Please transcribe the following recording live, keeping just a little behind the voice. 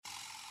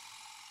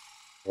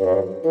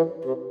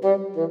Montgomery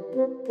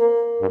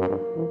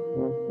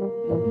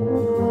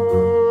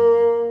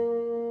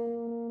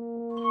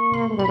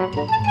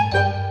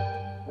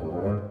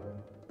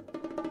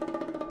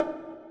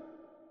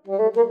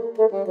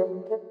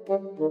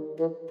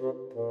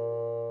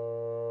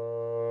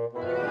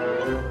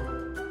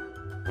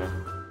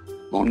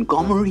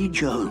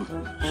Jones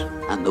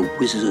and the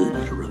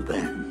Wizard's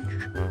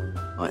Revenge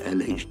by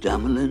L.H.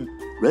 Damelin,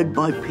 read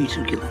by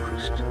Peter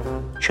Gilchrist.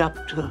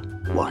 Chapter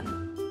 1.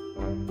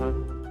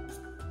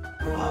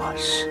 Oh,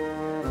 it's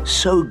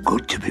so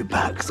good to be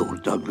back,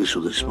 thought Douglas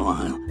with a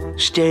smile,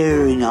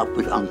 staring up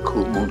at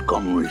Uncle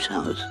Montgomery's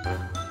house.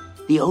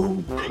 The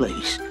old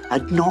place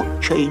had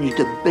not changed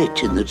a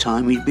bit in the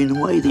time he'd been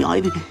away. The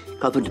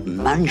ivy-covered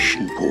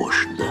mansion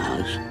portion of the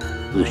house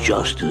was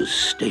just as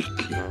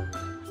stately.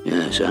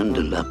 Yes, and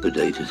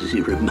dilapidated as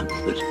he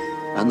remembered,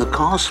 and the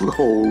castle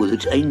hall with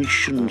its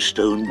ancient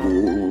stone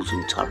walls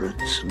and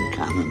turrets and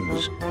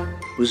cannons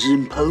was as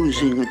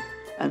imposing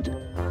and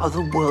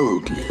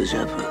otherworldly as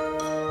ever.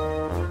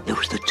 There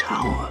was the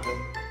tower,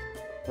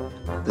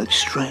 that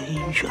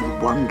strange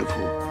and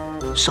wonderful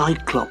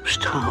Cyclops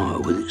tower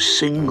with its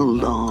single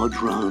large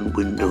round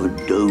window and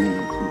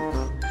domed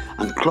roof,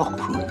 and clock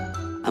room,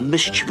 and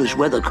mischievous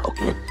weathercock.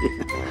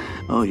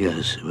 Oh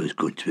yes, it was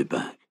good to be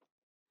back.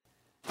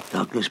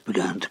 Douglas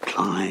began to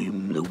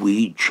climb the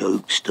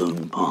weed-choked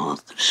stone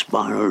path that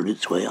spiraled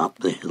its way up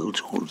the hill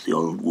towards the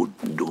old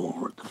wooden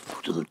door at the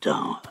foot of the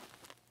tower.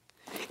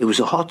 It was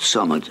a hot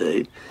summer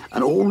day,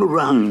 and all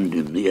around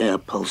him the air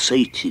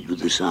pulsated with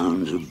the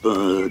sounds of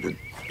bird and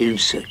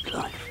insect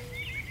life.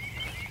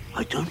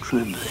 I don't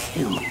remember the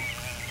hill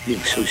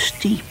being so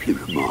steep, he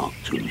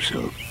remarked to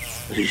himself,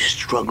 as he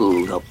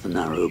struggled up the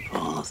narrow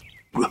path,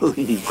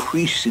 growing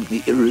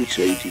increasingly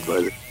irritated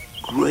by the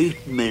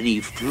great many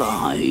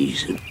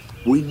flies and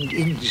winged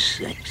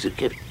insects that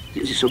kept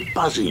sort of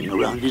buzzing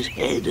around his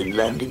head and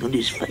landing on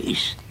his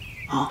face.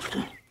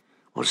 After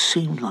what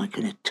seemed like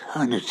an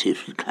eternity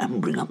of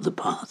clambering up the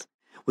path,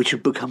 which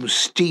had become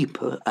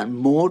steeper and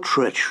more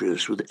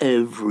treacherous with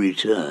every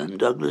turn,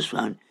 Douglas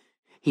found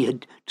he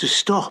had to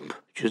stop,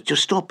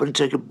 just stop and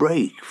take a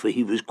break, for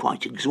he was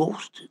quite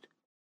exhausted.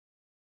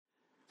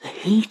 The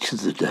heat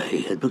of the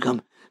day had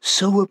become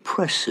so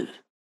oppressive,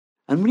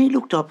 and when he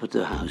looked up at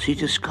the house, he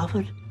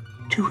discovered,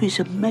 to his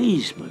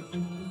amazement,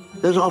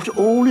 that after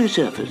all his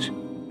efforts,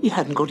 he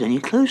hadn't got any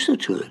closer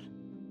to it.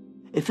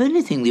 If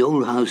anything, the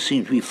old house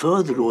seemed to be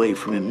further away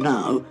from him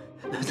now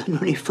than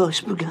when he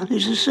first began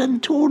his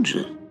ascent towards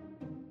it.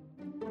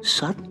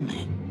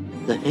 Suddenly,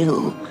 the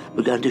hill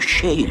began to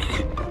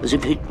shake as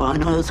if hit by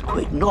an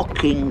earthquake,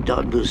 knocking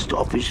Douglas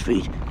off his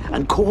feet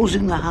and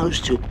causing the house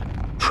to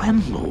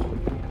tremble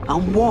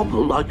and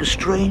wobble like a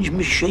strange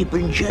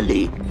misshapen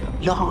jelly.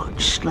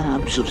 Large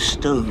slabs of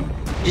stone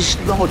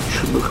dislodged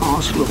from the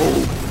castle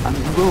hall and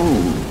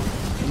rolled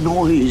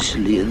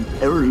noisily and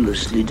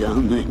perilously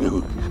down the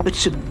hill.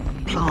 Bits of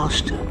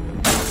plaster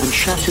and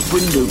shattered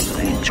window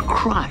panes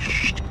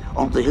crashed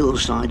on the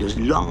hillside as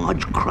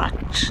large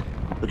cracks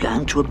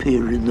began to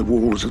appear in the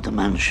walls of the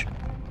mansion.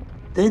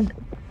 Then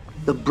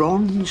the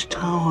bronze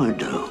tower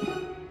dome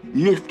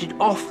lifted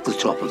off the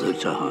top of the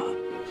tower,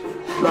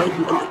 like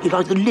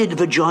the lid of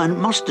a giant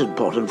mustard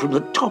pot, and from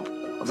the top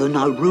of the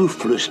now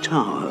roofless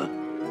tower,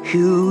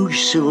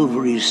 huge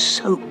silvery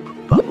soap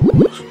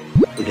bubbles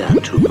began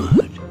to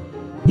emerge,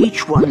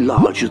 each one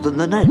larger than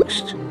the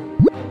next.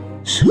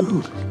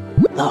 Soon,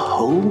 the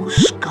whole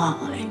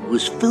sky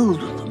was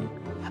filled with them,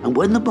 and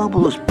when the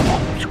bubbles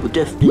popped with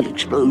deafening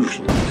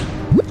explosions,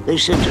 they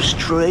sent a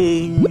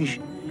strange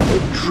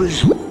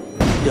drizzle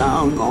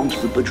down onto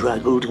the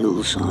bedraggled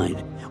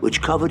hillside, which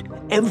covered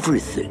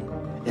everything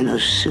in a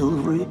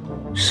silvery,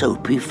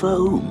 soapy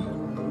foam.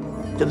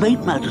 To make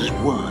matters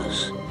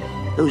worse,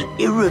 those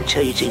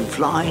irritating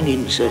flying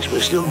insects were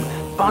still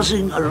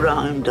buzzing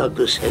around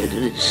Douglas' head,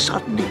 and it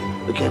suddenly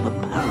became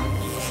apparent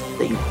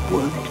they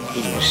weren't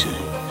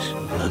insects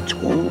at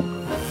all,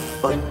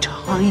 but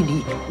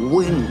tiny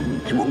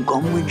winged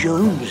Montgomery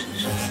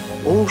Joneses,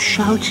 all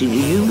shouting in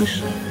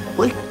unison,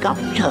 "Wake up,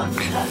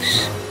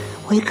 Douglas!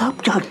 Wake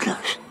up,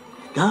 Douglas!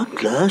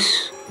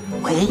 Douglas,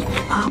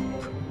 wake up!"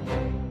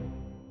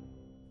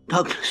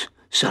 Douglas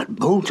sat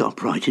bolt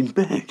upright in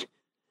bed.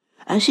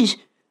 As his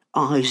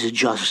eyes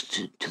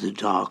adjusted to the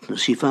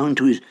darkness, he found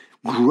to his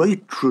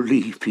great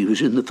relief he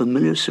was in the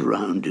familiar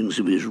surroundings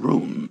of his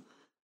room,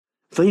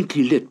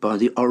 faintly lit by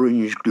the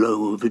orange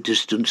glow of a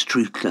distant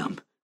street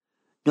lamp.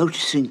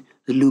 Noticing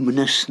the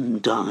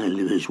luminescent dial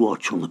of his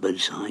watch on the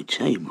bedside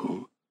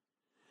table,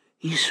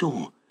 he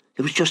saw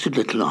it was just a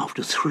little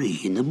after 3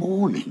 in the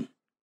morning.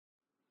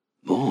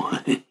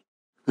 "Boy,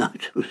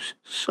 that was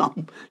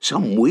some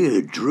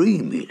weird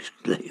dream," he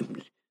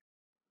exclaimed.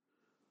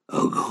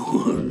 "Oh,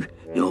 good,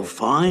 you're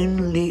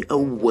finally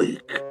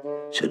awake,"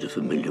 said a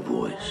familiar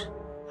voice.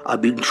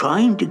 "I've been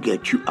trying to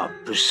get you up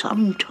for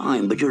some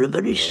time, but you're a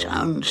very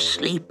sound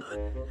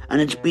sleeper,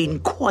 and it's been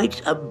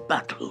quite a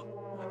battle.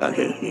 At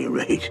any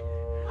rate,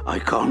 I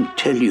can't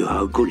tell you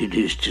how good it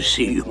is to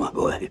see you, my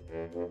boy."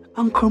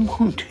 "Uncle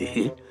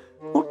Monty,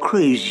 What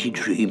crazy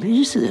dream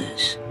is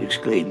this?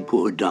 Exclaimed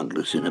poor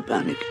Douglas in a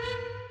panic.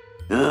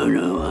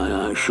 No,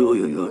 I assure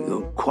you,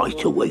 you're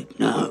quite awake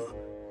now,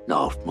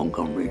 laughed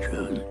Montgomery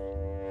Jones.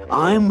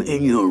 I'm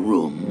in your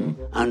room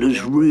and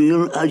as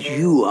real as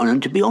you are,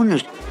 and to be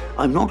honest,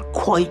 I'm not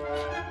quite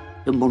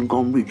the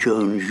Montgomery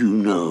Jones you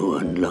know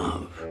and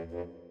love.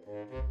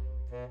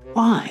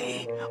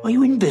 Why? Are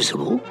you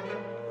invisible?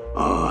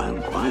 Oh,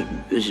 I'm quite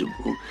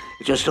invisible.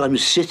 It's just I'm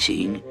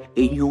sitting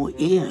in your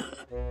ear.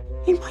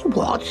 In my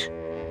what?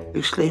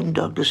 Exclaimed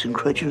Douglas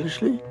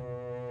incredulously.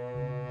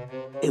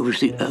 It was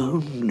the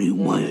only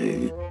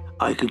way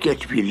I could get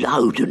to be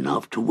loud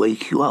enough to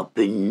wake you up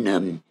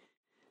in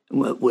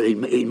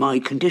my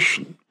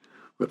condition,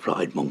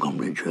 replied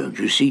Montgomery Jones.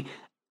 You see,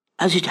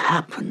 as it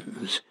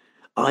happens,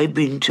 I've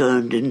been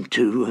turned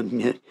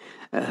into...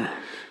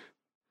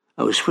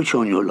 I will switch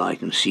on your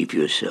light and see for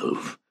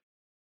yourself.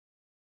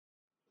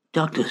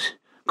 Douglas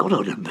got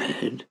out of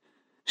bed,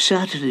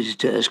 sat at his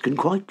desk, and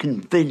quite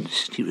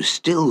convinced he was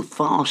still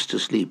fast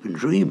asleep and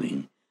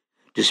dreaming,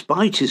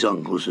 despite his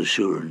uncle's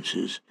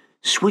assurances,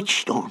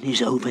 switched on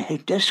his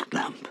overhead desk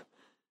lamp.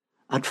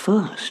 At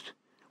first,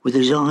 with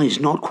his eyes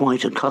not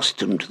quite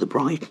accustomed to the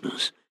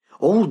brightness,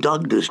 all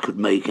Douglas could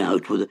make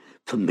out were the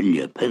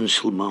familiar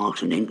pencil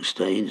marks and ink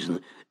stains and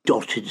the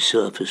dotted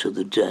surface of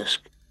the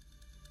desk.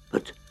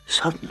 But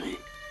suddenly,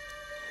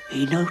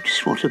 he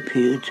noticed what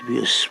appeared to be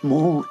a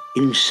small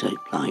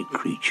insect-like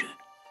creature,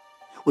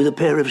 with a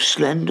pair of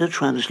slender,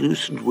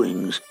 translucent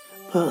wings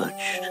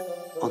perched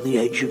on the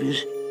edge of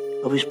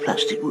his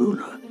plastic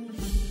ruler.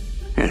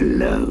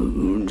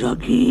 "Hello,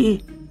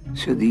 Ducky,"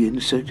 said the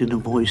insect in a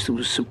voice that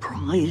was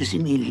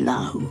surprisingly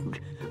loud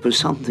for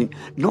something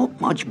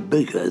not much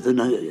bigger than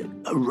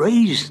a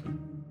raisin.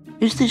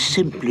 "Is this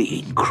simply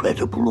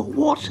incredible or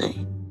what, eh?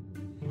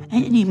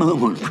 Any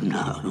moment from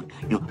now,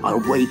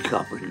 I'll wake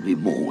up and it'll be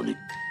morning,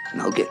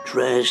 and I'll get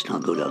dressed and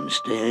I'll go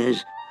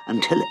downstairs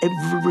and tell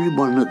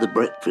everyone at the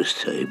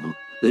breakfast table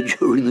that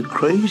during the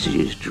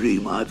craziest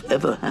dream I've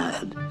ever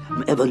had,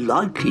 am ever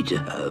likely to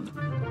have,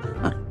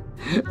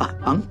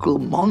 Uncle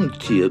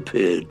Monty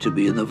appeared to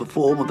me in the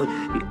form of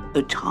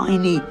a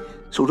tiny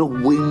sort of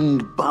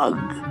winged bug."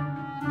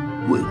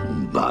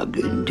 "Winged bug,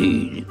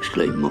 indeed,"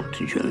 exclaimed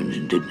Monty Jones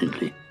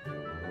indignantly.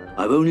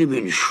 "I've only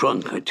been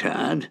shrunk a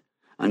tad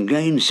and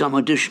gained some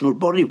additional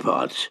body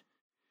parts.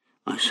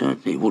 I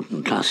certainly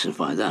wouldn't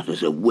classify that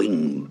as a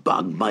winged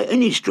bug by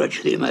any stretch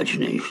of the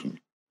imagination."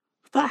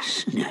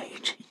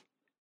 "Fascinating.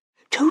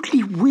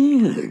 Totally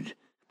weird,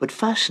 but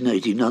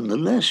fascinating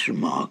nonetheless,"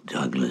 remarked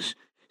Douglas,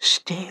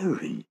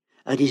 staring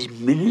at his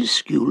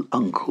minuscule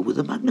uncle with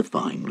a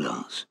magnifying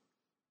glass.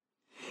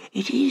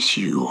 "It is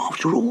you,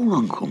 after all,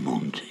 Uncle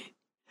Monty.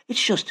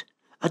 It's just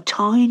a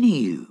tiny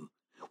you,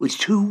 with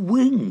two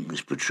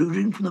wings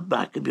protruding from the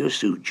back of your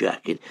suit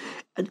jacket,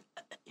 and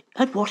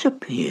what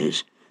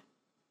appears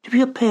to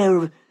be a pair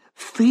of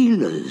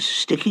feelers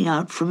sticking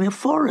out from your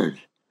forehead."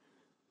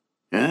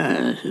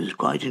 "Yes, it's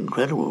quite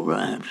incredible,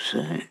 I have to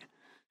say.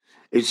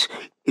 It's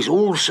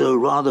also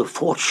rather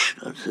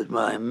fortunate that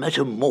my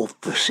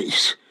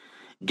metamorphosis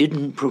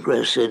didn't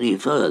progress any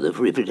further,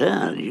 for if it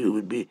had, you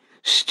would be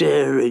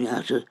staring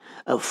at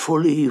a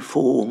fully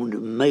formed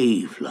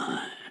mayfly,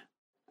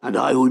 and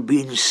I would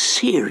be in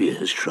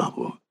serious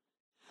trouble."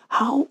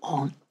 "How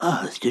on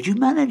earth did you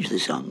manage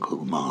this,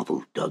 Uncle?"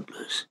 marvelled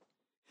Douglas.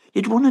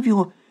 "Did one of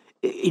your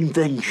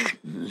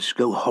inventions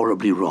go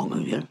horribly wrong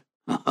again?"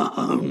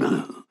 "Oh,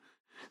 no.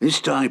 This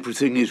type of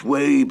thing is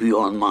way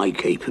beyond my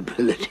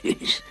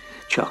capabilities,"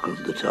 chuckled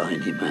the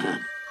tiny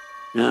man.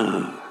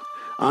 "No,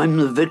 I'm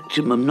the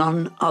victim of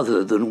none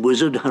other than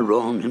Wizard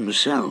Haron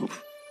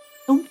himself."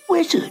 "A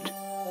wizard?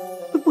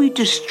 But we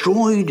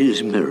destroyed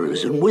his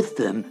mirrors, and with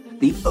them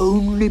the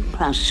only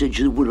passage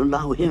that would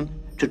allow him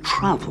to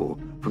travel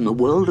from the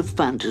world of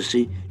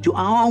fantasy to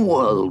our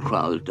world,"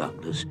 cried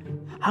Douglas.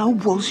 How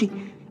was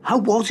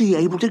he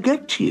able to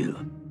get to you?"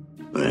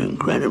 "Well,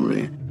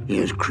 incredibly, he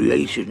has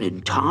created an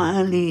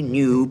entirely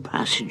new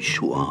passage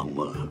to our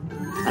world,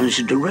 and it's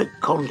a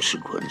direct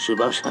consequence of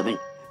us having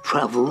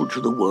travelled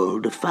to the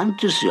world of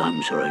fantasy,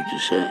 I'm sorry to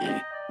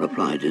say,"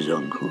 replied his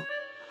uncle.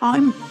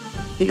 "I'm,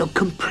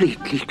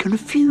 completely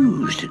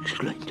confused,"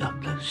 exclaimed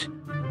Douglas.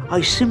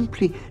 "I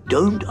simply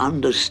don't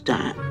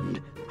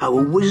understand how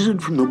a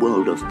wizard from the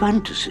world of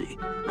fantasy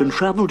can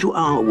travel to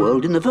our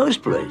world in the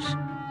first place.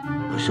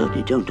 I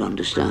certainly don't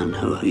understand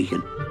how he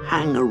can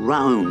hang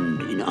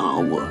around in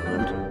our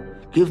world,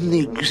 given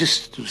the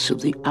existence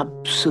of the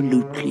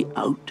absolutely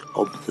out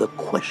of the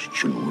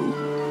question rule,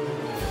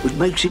 which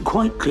makes it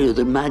quite clear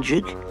that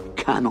magic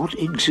cannot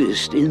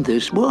exist in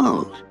this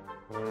world.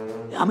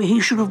 I mean, he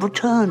should have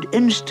returned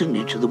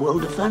instantly to the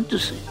world of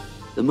fantasy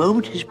the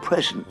moment his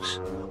presence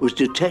was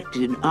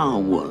detected in our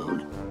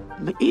world.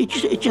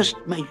 It just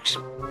makes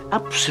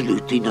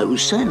absolutely no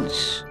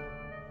sense."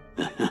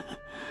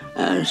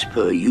 "As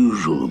per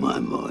usual, my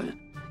boy,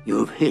 you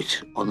have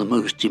hit on the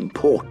most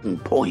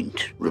important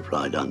point,"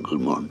 replied Uncle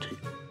Monty.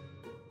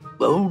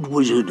 "Old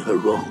Wizard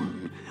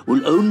Haron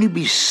will only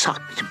be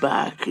sucked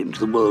back into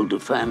the world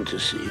of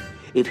fantasy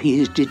if he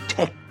is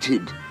detected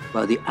restricted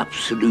by the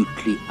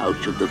absolutely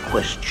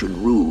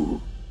out-of-the-question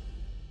rule.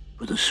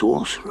 But the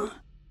sorcerer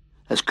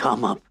has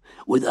come up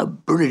with a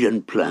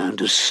brilliant plan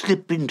to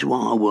slip into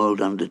our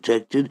world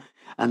undetected,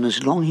 and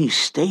as long as he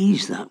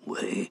stays that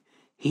way,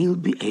 he'll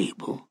be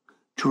able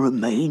to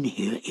remain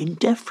here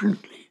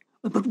indefinitely.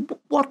 But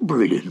what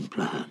brilliant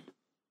plan?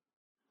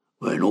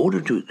 Well, in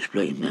order to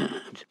explain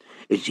that,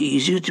 it's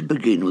easier to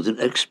begin with an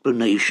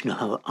explanation of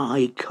how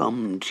I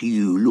come to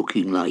you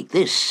looking like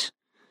this,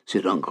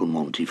 said Uncle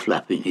Monty,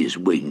 flapping his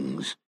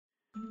wings.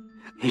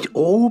 It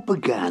all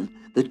began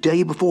the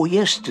day before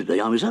yesterday.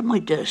 I was at my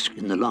desk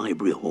in the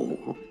library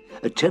hall,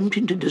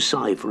 attempting to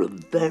decipher a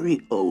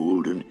very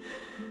old and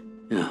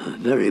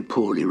very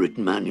poorly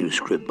written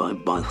manuscript by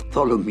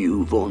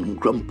Bartholomew von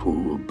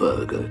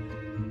Grumpelberger.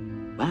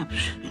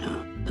 Perhaps,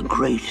 the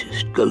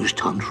greatest ghost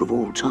hunter of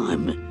all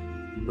time.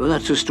 Well,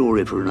 that's a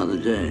story for another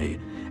day.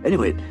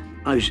 Anyway,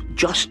 I was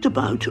just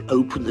about to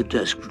open the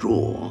desk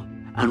drawer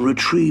and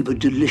retrieve a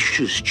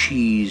delicious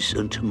cheese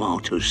and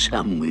tomato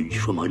sandwich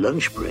for my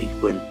lunch break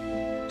when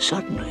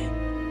suddenly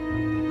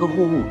the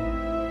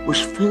hall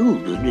was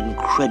filled with an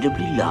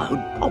incredibly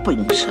loud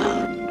popping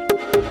sound.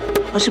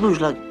 I suppose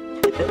like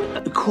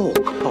a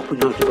cork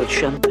popping out of a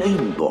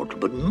champagne bottle,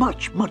 but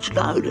much, much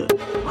louder.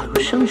 I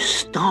was so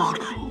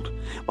startled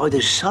by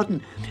this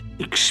sudden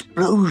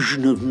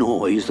explosion of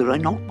noise that I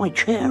knocked my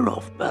chair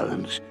off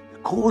balance,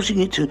 causing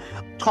it to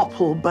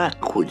topple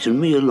backwards and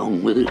me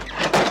along with it.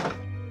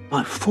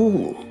 My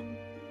fall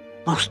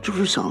must have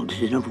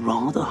resulted in a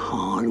rather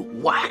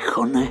hard whack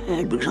on the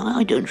head, because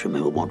I don't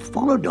remember what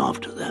followed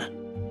after that.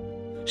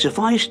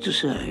 Suffice to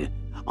say,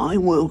 I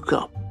woke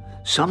up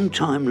some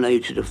time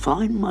later to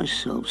find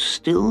myself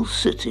still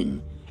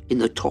sitting in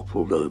the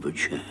toppled-over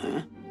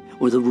chair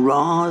with a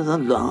rather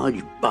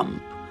large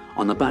bump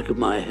on the back of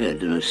my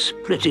head and a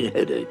splitting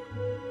headache.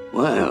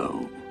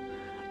 Well,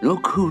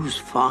 look who's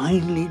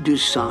finally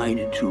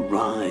decided to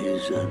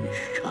rise and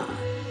shine,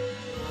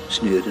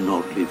 sneered an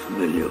oddly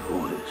familiar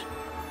voice.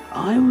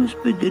 I was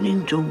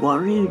beginning to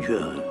worry,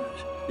 Jones,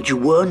 that you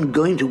weren't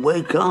going to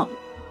wake up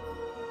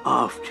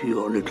after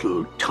your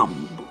little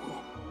tumble.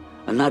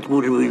 And that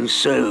would have been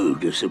so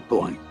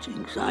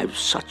disappointing, because I have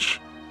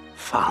such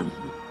fun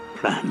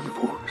planned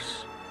for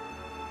us.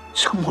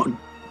 Somewhat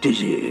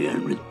dizzy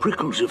and with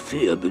prickles of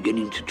fear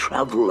beginning to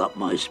travel up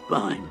my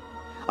spine,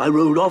 I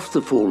rolled off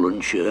the fallen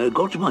chair,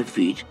 got to my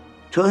feet,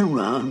 turned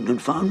round and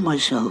found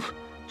myself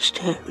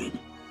staring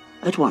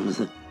at one of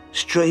the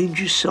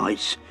strangest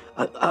sights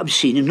I've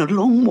seen in a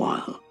long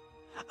while.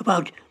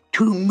 About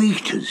 2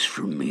 meters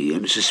from me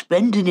and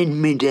suspended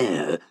in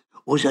midair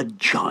was a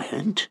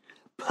giant,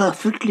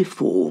 perfectly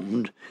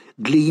formed,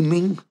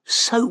 gleaming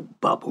soap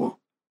bubble.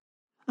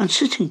 And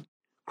sitting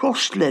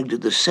cross-legged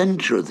at the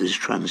centre of this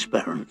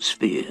transparent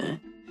sphere,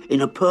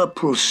 in a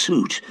purple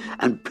suit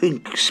and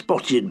pink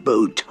spotted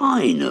bow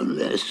tie, no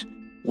less,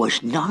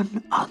 was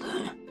none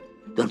other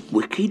than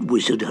Wicked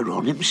Wizard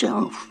Heron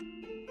himself.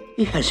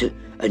 He has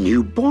a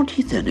new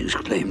body, then,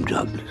 exclaimed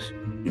Douglas.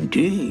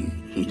 Indeed,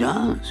 he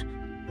does.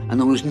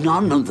 And there was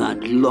none of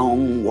that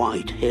long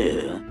white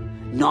hair,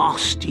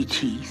 nasty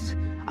teeth,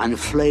 and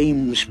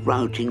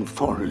flame-sprouting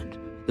forehead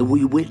that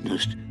we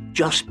witnessed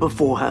just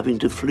before having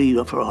to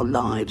flee for our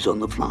lives on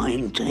the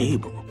flying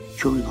table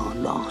during our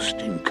last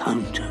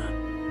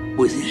encounter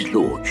with his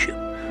lordship,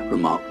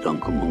 remarked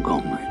Uncle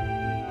Montgomery.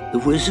 The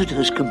wizard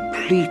has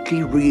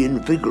completely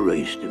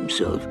reinvigorated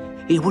himself.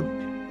 He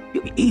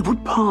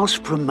would pass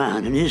for a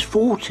man in his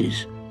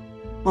 40s.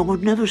 One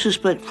would never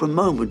suspect for a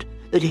moment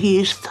that he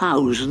is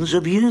thousands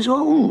of years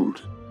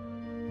old.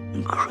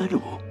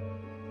 Incredible.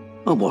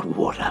 And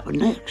what happened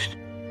next?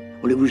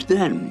 Well, it was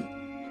then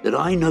that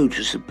I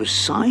noticed that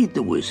beside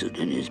the wizard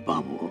in his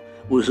bubble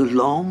was a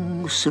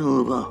long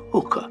silver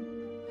hookah,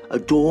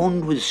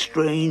 adorned with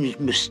strange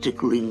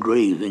mystical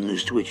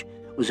engravings to which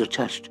was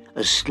attached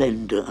a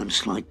slender and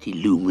slightly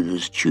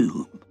luminous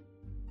tube.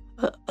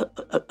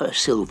 A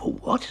silver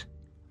what?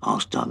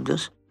 Asked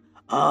Douglas.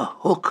 A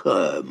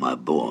hookah, my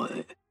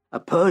boy. A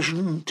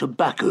Persian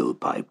tobacco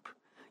pipe.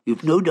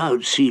 You've no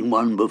doubt seen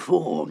one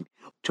before.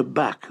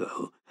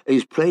 Tobacco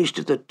is placed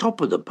at the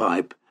top of the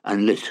pipe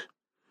and lit.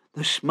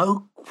 The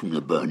smoke from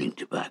the burning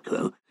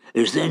tobacco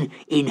is then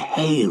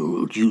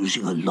inhaled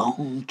using a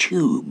long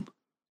tube.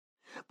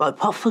 By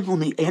puffing on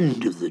the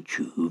end of the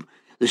tube,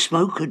 the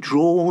smoker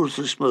draws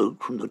the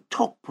smoke from the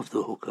top of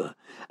the hookah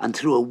and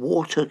through a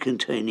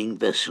water-containing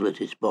vessel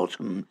at its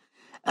bottom,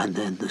 and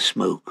then the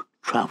smoke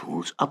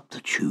travels up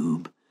the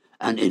tube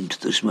and into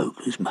the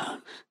smoker's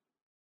mouth.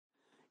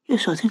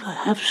 Yes, I think I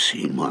have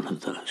seen one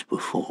of those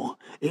before,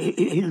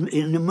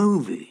 in a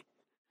movie.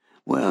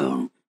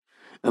 Well,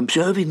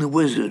 observing the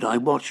wizard, I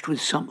watched with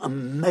some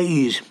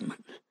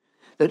amazement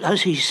that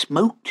as he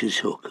smoked his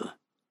hookah,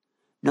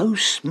 no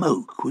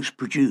smoke was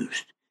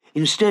produced.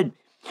 Instead,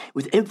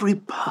 with every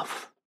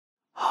puff,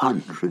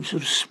 hundreds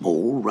of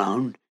small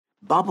round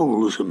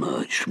bubbles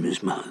emerged from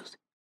his mouth.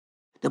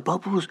 The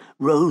bubbles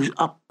rose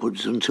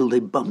upwards until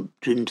they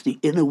bumped into the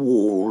inner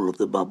wall of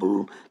the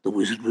bubble the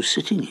wizard was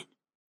sitting in.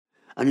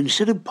 And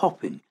instead of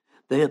popping,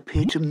 they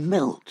appear to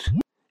melt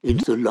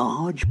into the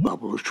large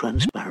bubble's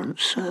transparent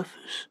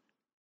surface,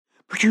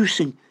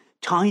 producing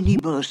tiny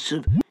bursts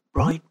of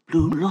bright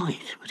blue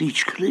light with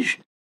each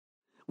collision.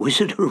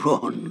 "Wizard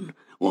Ron,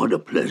 what a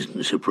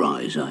pleasant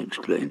surprise," I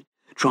exclaimed,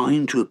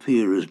 trying to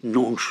appear as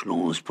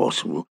nonchalant as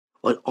possible,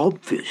 while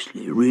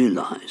obviously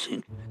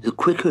realizing the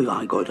quicker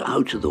I got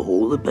out of the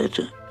hall, the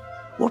better.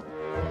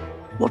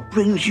 What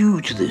brings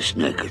you to this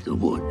neck of the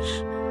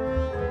woods?"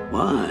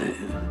 "Why,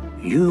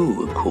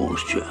 you, of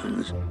course,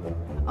 Jones.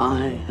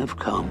 I have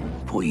come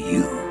for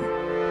you,"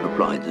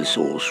 replied the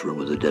sorcerer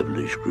with a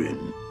devilish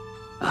grin.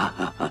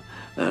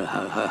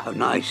 How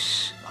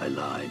nice," I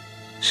lied,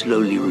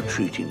 slowly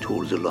retreating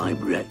towards the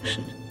library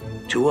exit.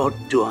 "To what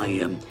do I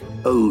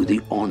owe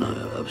the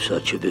honor of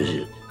such a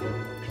visit?"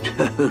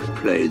 "Don't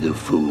play the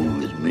fool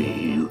with me,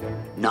 you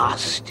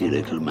nasty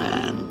little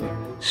man,"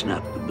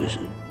 snapped the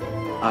wizard.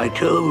 "I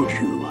told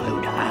you I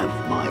would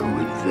have my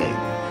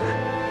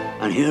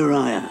revenge, and here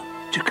I am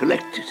to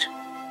collect it.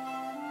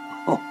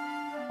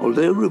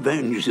 Although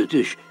revenge is a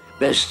dish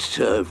best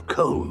served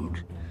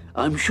cold,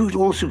 I'm sure it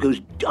also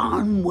goes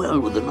darn well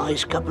with a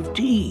nice cup of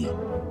tea.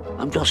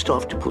 I'm just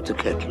off to put the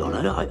kettle on.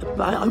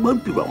 I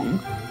won't be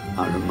wrong,"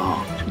 I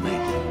remarked and made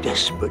a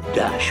desperate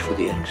dash for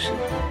the exit.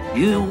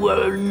 "You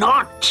will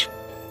not!"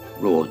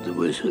 roared the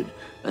wizard,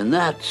 and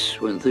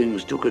that's when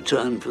things took a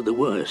turn for the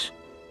worse.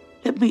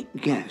 "Let me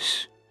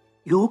guess.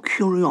 Your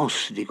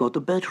curiosity got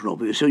the better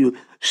of you, so you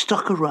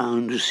stuck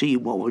around to see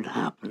what would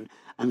happen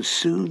and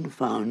soon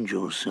found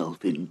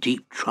yourself in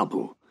deep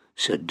trouble,"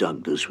 said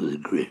Douglas with a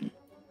grin.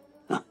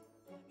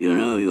 "You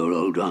know your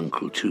old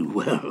uncle too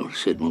well,"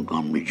 said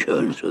Montgomery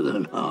Jones with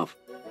a laugh.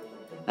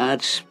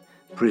 "That's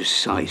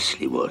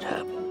precisely what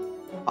happened.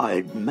 I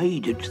had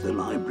made it to the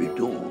library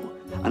door,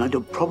 and I'd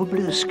have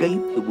probably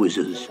escaped the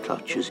wizard's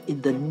clutches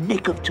in the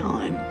nick of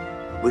time,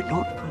 were it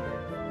not for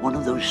one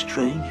of those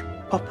strange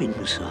popping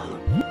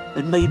sounds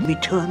that made me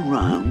turn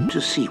round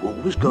to see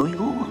what was going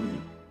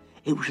on.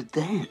 It was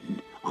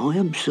then I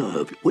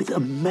observed with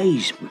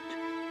amazement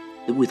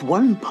that with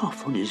one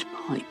puff on his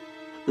pipe,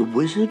 the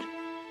wizard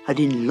had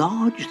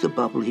enlarged the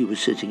bubble he was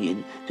sitting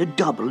in to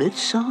double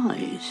its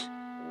size.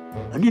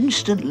 An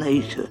instant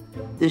later,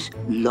 this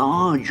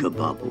larger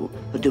bubble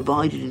had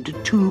divided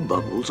into two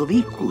bubbles of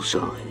equal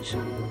size,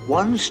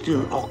 one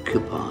still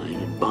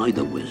occupied by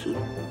the wizard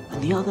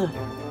and the other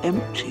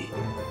empty,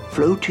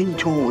 floating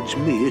towards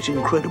me at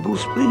incredible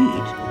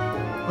speed.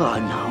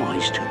 Now I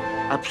stood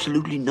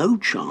absolutely no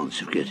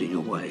chance of getting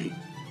away.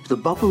 The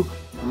bubble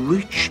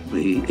reached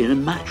me in a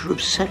matter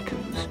of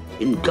seconds,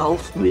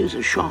 engulfed me as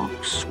a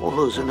shark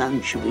swallows an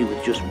anchovy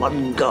with just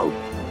one gulp,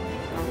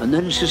 and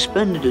then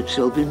suspended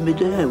itself in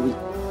midair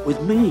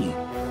with me,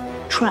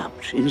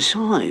 trapped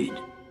inside.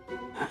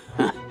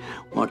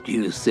 "What do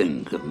you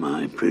think of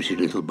my pretty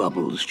little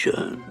bubbles,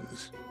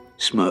 Jones?"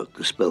 smirked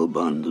the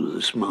spellbinder with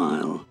a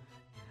smile.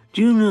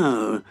 "Do you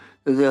know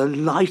that they're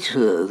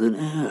lighter than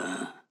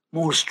air,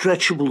 more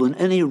stretchable than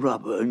any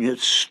rubber, and yet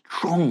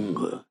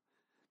stronger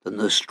than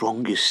the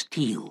strongest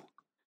steel?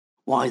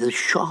 Why, the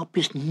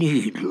sharpest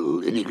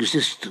needle in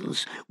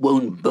existence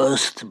won't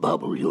burst the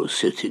bubble you're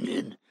sitting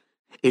in.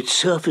 Its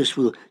surface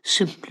will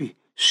simply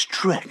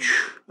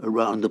stretch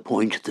around the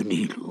point of the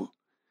needle.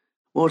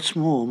 What's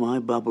more, my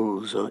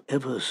bubbles are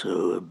ever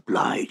so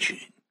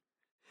obliging.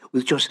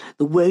 With just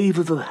the wave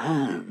of a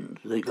hand,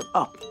 they go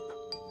up,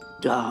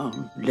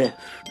 down,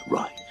 left,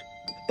 right,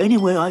 any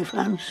way I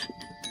fancy,"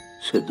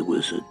 said the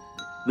wizard,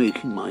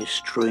 making my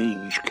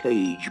strange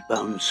cage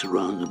bounce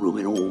around the room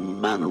in all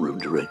manner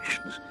of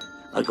directions,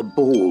 like a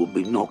ball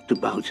being knocked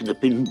about in a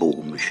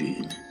pinball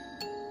machine.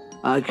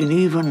 "I can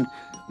even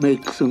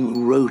make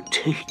them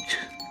rotate.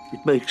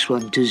 It makes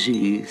one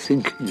dizzy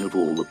thinking of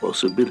all the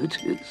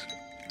possibilities."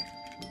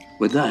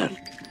 With that,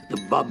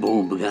 the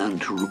bubble began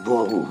to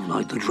revolve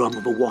like the drum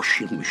of a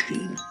washing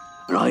machine,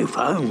 and I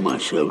found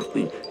myself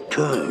being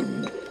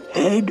turned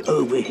head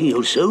over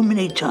heels so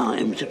many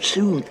times that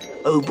soon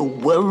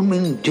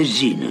overwhelming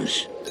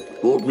dizziness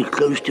brought me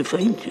close to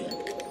fainting.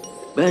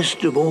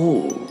 "Best of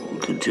all,"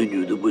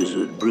 continued the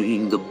wizard,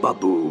 bringing the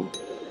bubble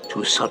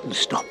to a sudden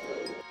stop,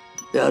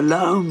 "they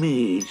allow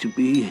me to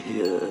be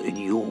here in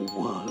your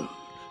world,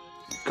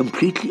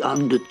 completely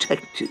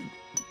undetected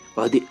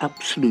by the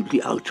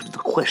absolutely out of the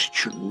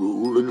question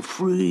rule and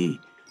free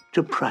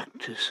to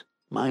practice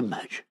my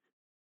magic.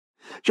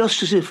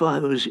 Just as if I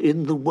was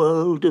in the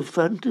world of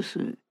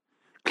fantasy.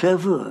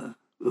 Clever,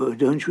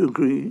 don't you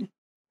agree?"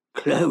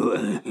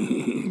 "Clever,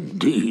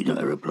 indeed,"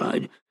 I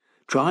replied,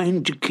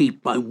 trying to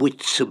keep my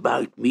wits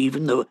about me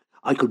even though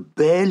I could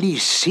barely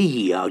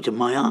see out of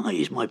my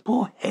eyes. My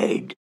poor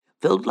head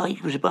felt like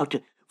it was about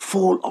to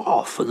fall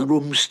off, and the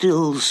room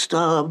still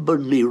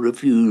stubbornly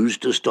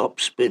refused to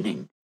stop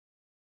spinning.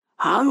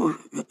 How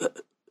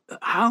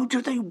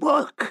do they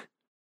work?"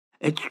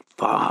 "It's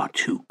far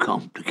too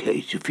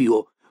complicated for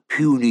your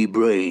puny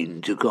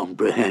brain to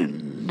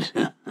comprehend,"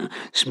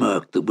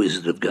 smirked the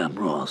Wizard of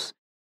Gamroth.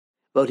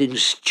 "But in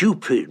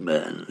stupid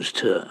man's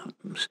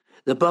terms,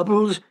 the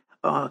bubbles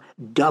are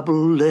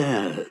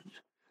double-layered.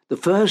 The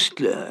first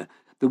layer,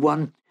 the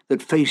one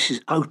that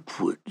faces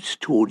outwards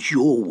towards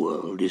your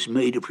world is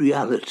made of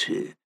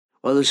reality,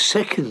 while the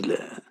second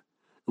layer,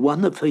 the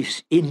one that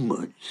faces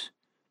inwards,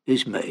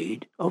 is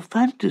made of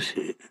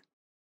fantasy.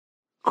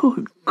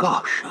 Good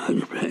gosh, I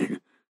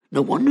explained.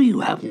 No wonder you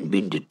haven't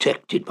been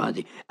detected by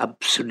the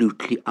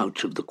absolutely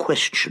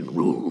out-of-the-question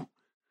rule.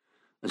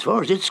 As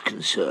far as it's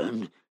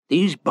concerned,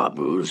 these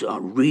bubbles are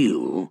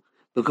real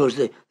because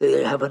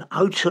they have an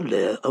outer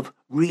layer of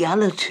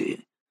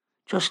reality,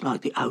 just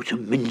like the outer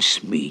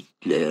mincemeat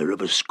layer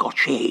of a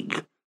Scotch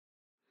egg.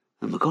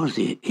 And because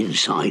the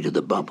inside of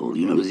the bubble,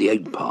 the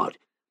egg part,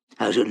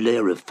 has a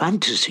layer of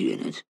fantasy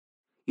in it,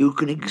 you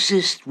can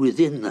exist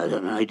within that,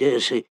 and I dare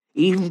say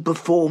even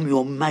perform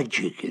your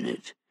magic in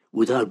it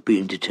without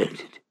being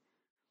detected.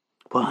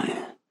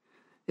 Why,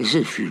 as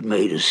if you'd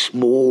made a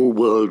small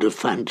world of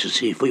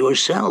fantasy for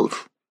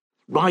yourself,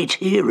 right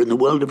here in the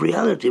world of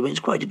reality. I mean, it's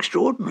quite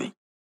extraordinary.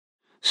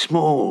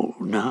 Small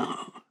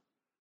now,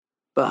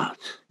 but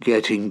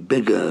getting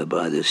bigger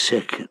by the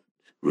second,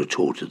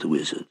 retorted the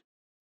wizard.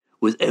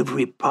 With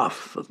every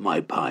puff of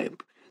my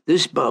pipe,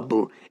 this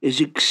bubble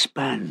is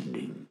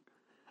expanding,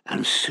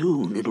 and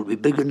soon it'll be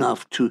big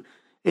enough to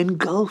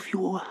engulf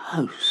your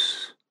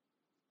house,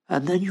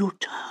 and then your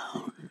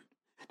town,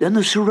 then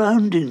the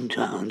surrounding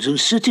towns and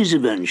cities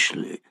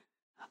eventually.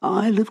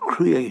 I'll have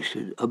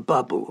created a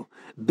bubble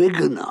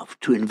big enough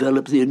to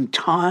envelop the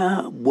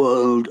entire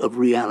world of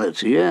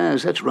reality.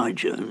 Yes, that's right,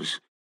 Jones.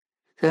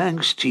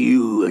 Thanks to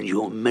you and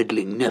your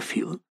meddling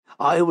nephew,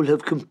 I will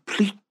have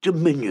complete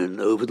dominion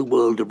over the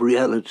world of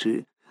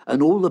reality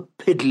and all the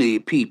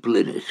piddly people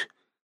in it.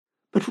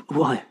 But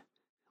why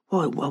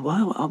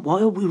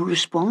are we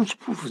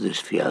responsible for this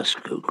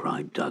fiasco?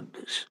 Cried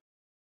Douglas.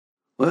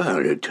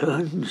 Well, it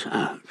turns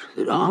out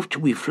that after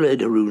we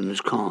fled Arun's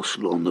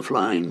castle on the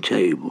flying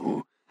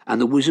table, and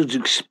the wizard's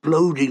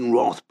exploding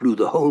wrath blew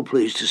the whole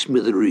place to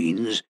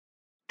smithereens,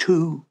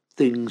 two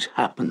things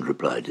happened,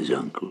 replied his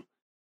uncle.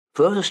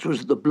 First was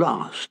that the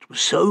blast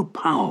was so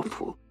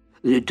powerful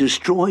that it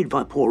destroyed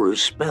Vipora's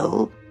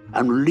spell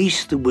and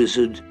released the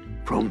wizard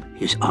from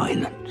his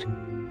island.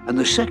 And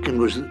the second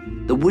was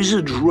that the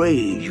wizard's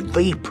rage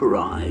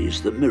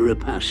vaporized the mirror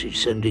passage,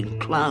 sending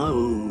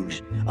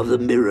clouds of the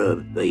mirror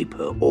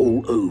vapor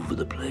all over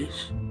the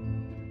place.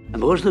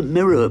 And because the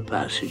mirror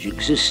passage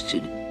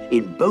existed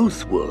in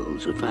both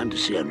worlds of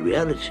fantasy and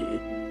reality,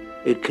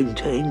 it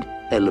contained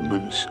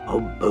elements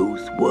of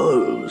both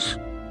worlds.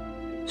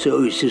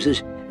 So it's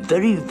this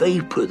very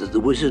vapor that the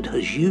wizard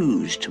has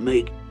used to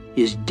make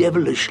his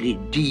devilishly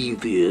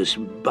devious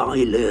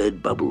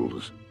bi-layered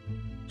bubbles.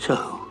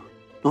 So,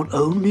 not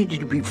only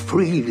did we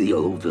free the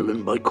old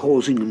villain by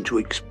causing him to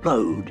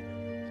explode,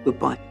 but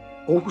by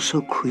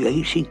also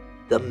creating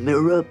the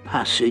mirror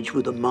passage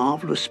with a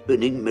marvelous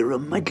spinning mirror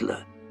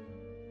meddler.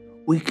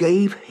 We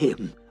gave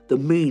him the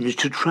means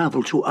to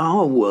travel to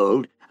our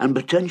world and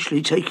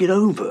potentially take it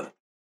over.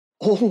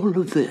 All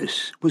of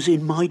this was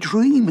in my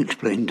dream,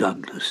 explained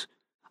Douglas.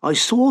 I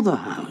saw the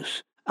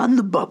house and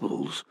the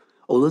bubbles,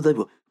 although they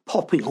were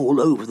popping all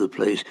over the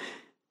place,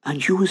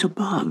 and you as a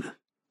bug.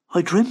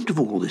 I dreamt of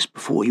all this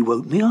before you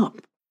woke me up.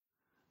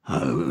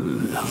 How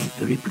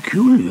very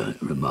peculiar,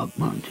 remarked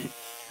Monty.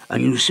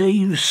 And you say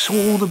you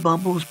saw the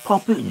bubbles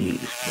popping, he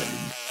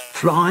exclaimed,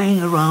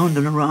 flying around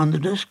and around the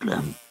desk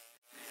lamp.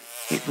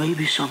 It may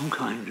be some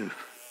kind of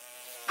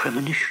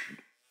premonition.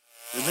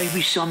 There may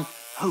be some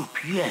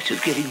hope yet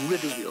of getting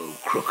rid of the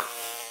old crook.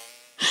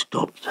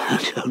 Stop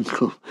that,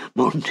 Uncle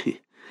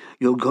Monty.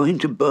 You're going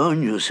to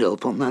burn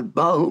yourself on that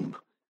bulb.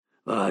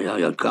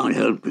 I can't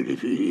help it.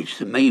 It's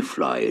the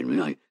mayfly in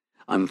me.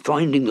 I'm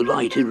finding the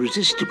light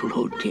irresistible.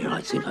 Oh dear,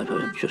 I think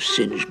I've just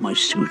singed my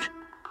suit.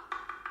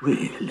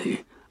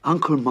 Really,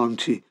 Uncle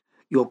Monty,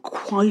 you're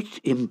quite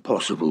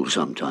impossible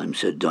sometimes,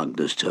 said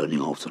Douglas,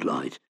 turning off the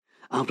light.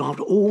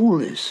 After all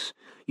this,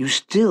 you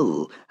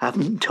still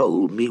haven't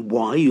told me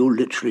why you're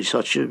literally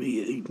such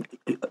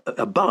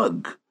a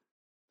bug.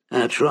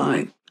 That's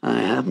right, I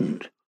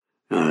haven't.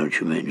 Now that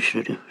you mention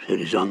it, said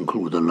his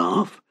uncle with a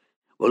laugh.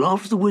 Well,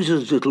 after the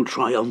wizard's little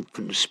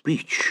triumphant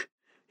speech,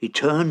 he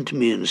turned to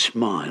me and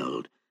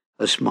smiled,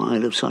 a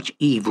smile of such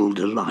evil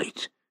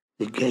delight.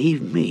 It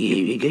gave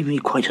me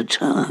quite a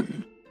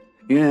turn.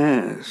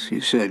 Yes, he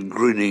said,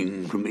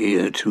 grinning from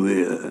ear to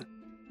ear.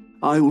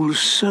 I will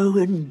so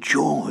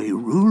enjoy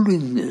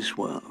ruling this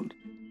world.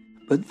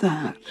 But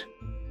that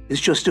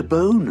is just a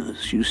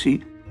bonus, you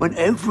see. When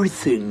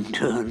everything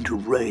turned to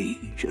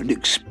rage and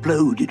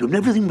exploded, when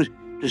everything was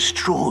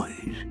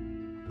destroyed,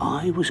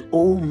 I was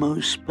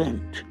almost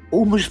spent,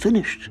 almost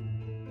finished.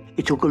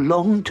 It took a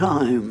long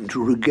time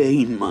to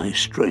regain my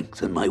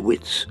strength and my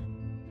wits.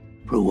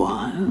 For a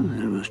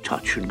while, it was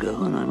touch and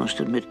go, and I must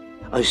admit,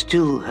 I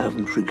still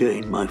haven't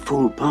regained my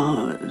full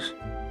powers.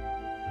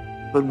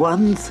 But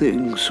one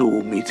thing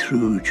saw me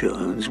through,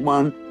 Jones,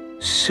 one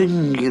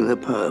singular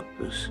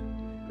purpose,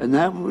 and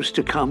that was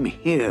to come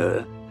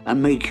here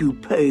and make you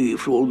pay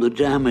for all the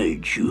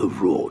damage you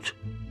have wrought.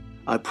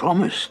 I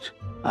promised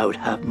I would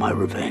have my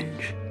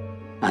revenge,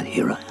 and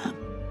here I am.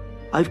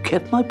 I've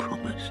kept my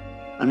promise,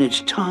 and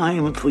it's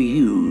time for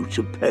you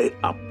to pay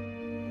up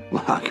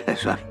Well, I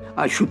guess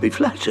I should be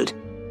flattered,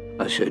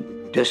 I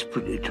said,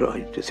 desperately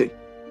trying to think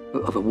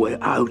of a way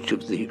out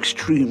of the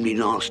extremely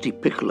nasty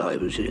pickle I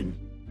was in.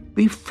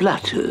 Be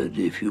flattered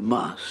if you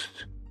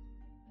must.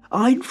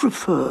 I'd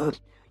prefer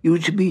you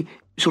to be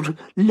sort of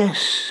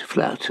less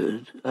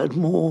flattered and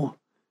more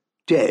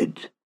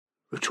dead,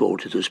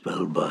 retorted the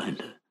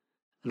spellbinder.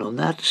 And on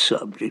that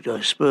subject,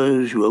 I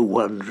suppose you are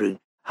wondering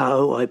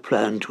how I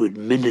plan to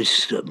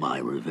administer my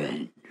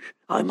revenge.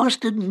 I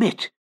must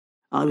admit,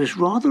 I was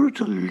rather at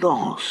a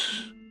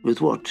loss with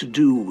what to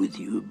do with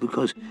you,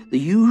 because the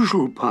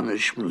usual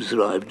punishments that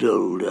I've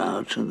doled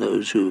out and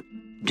those who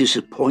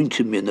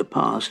disappointed me in the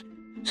past,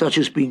 such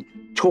as being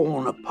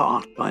torn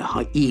apart by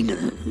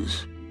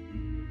hyenas,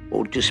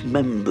 or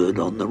dismembered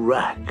on the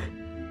rack,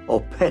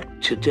 or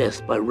pecked to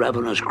death by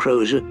ravenous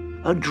crows,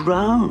 are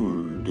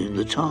drowned in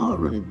the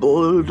tar and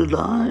boiled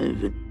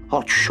alive in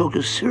hot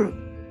sugar syrup.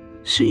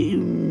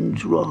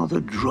 Seemed rather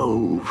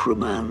droll for a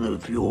man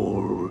of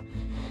your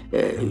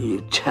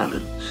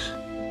talents.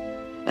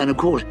 And of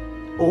course,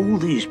 all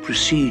these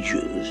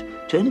procedures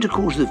tend to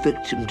cause the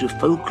victim to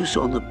focus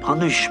on the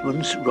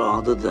punishments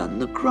rather than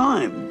the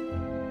crime.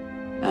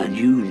 And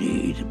you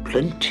need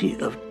plenty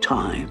of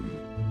time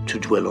to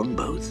dwell on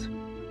both.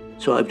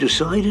 So I've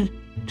decided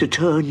to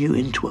turn you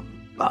into a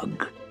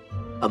bug,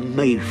 a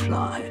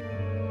mayfly,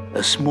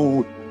 a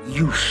small,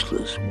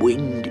 useless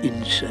winged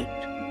insect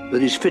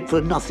that is fit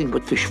for nothing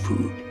but fish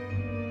food.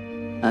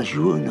 As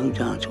you are no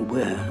doubt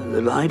aware,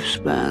 the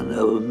lifespan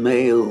of a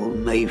male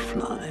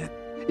mayfly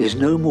is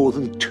no more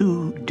than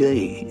 2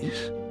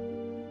 days,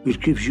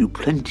 which gives you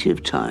plenty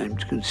of time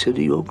to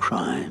consider your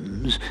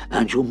crimes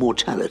and your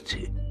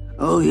mortality.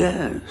 Oh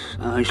yes,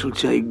 I shall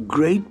take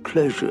great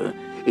pleasure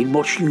in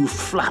watching you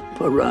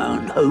flap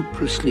around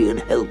hopelessly and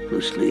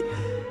helplessly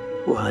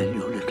while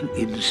your little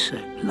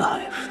insect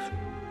life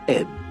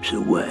ebbs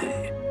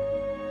away.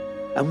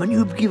 And when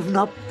you've given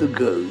up the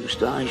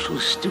ghost, I shall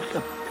stick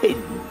a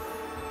pin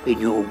in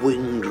your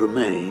winged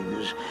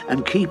remains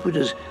and keep it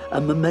as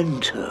a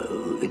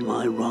memento in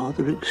my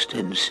rather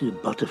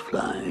extensive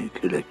butterfly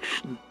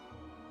collection.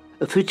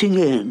 A fitting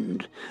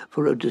end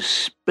for a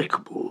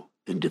despicable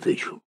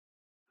individual.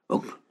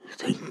 Oh,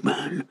 think,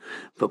 man,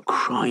 for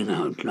crying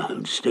out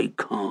loud, stay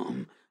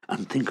calm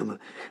and think of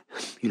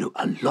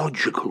a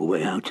logical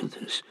way out of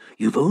this.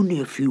 You've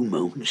only a few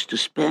moments to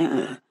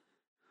spare.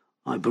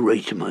 I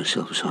berated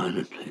myself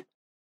silently.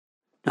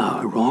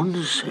 Now,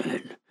 Ron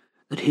said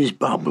that his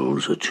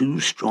bubbles are too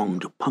strong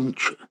to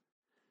puncture,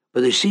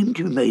 but they seem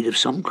to be made of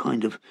some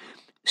kind of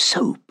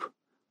soap,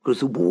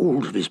 because the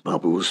walls of his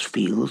bubbles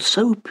feel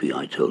soapy,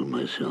 I told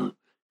myself,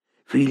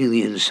 feeling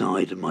the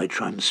inside of my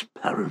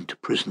transparent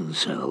prison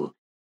cell.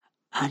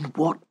 And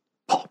what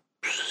pops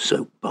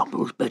soap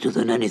bubbles better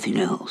than anything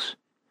else?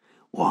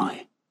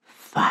 Why,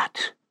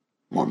 fat,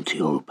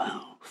 Monty old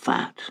pal,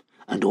 fat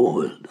and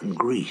oil and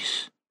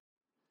grease.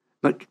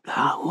 But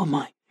how am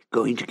I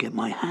going to get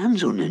my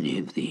hands on any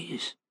of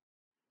these?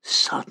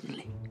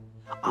 Suddenly,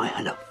 I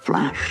had a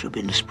flash of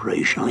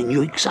inspiration. I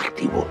knew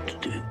exactly what to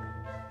do.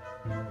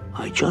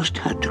 I just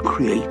had to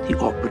create the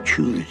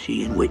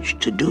opportunity in which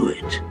to do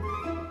it.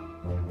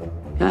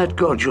 That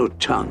got your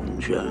tongue,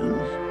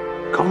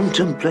 Jones.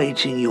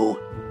 Contemplating your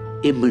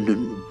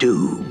imminent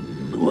doom,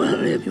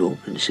 well, if you're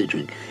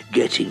considering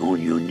getting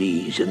on your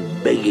knees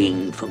and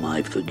begging for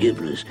my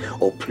forgiveness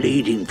or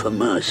pleading for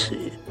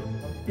mercy,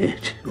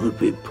 it would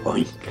be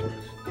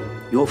pointless.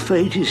 Your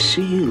fate is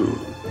sealed,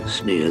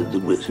 sneered the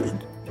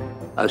wizard.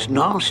 As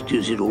nasty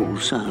as it all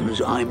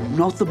sounds, I'm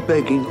not the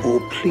begging or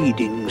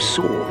pleading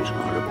sort,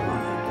 I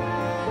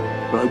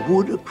replied. But I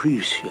would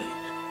appreciate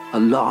a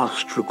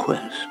last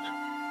request.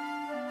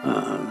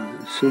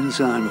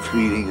 Since I'm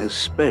feeling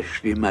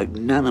especially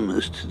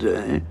magnanimous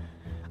today,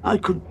 I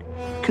could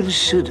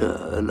consider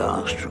a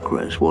last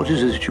request. What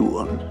is it you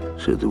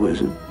want? Said the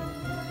wizard.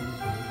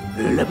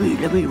 Let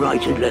me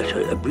write a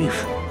letter, a brief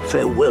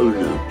farewell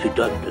note to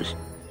Douglas,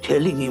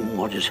 telling him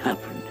what has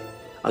happened.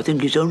 I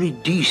think it's only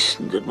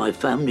decent that my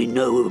family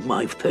know of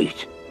my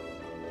fate.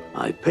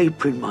 I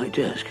paper in my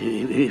desk.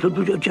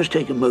 It'll just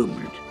take a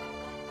moment.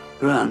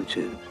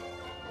 Granted.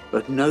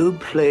 But no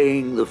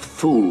playing the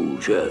fool,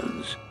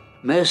 Jones.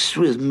 Mess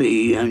with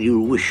me and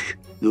you'll wish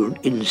you're an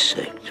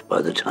insect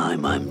by the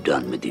time I'm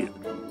done with you.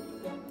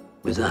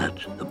 With that,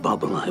 the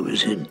bubble I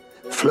was in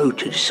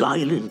floated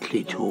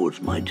silently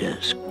towards my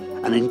desk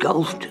and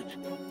engulfed it.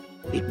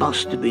 It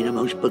must have been a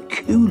most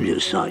peculiar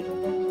sight.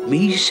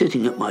 Me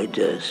sitting at my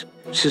desk,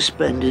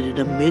 suspended in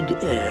a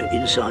mid-air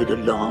inside a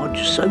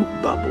large soap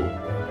bubble.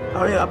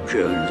 Hurry up,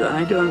 Jones,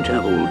 I don't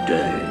have all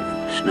day,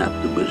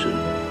 snapped the wizard.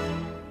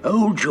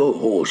 Hold your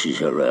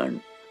horses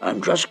around. I'm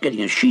just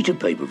getting a sheet of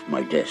paper from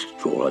my desk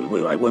drawer.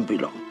 I won't be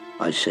long,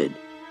 I said,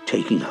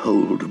 taking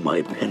hold of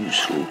my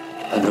pencil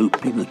and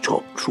opening the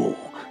top drawer.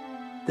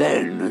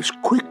 Then, as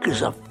quick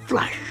as a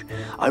flash,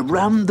 I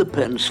rammed the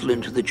pencil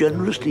into the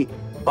generously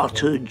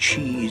buttered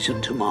cheese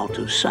and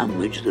tomato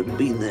sandwich that had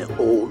been there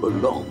all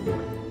along.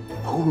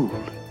 Pulled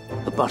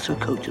the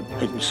butter-coated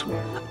pencil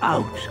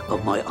out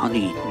of my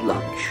uneaten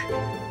lunch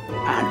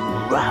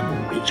and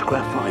rammed its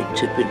graphite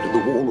tip into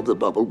the wall of the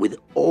bubble with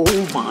all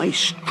my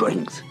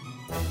strength.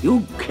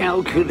 "You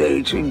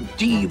calculating,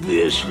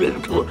 devious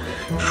little,"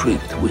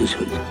 shrieked the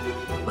wizard.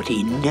 But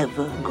he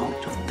never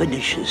got to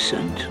finish his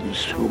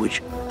sentence, for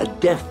which a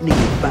deafening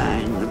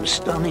bang and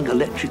stunning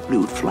electric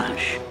blue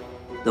flash,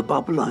 the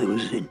bubble I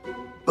was in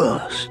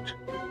burst,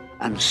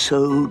 and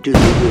so did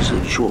the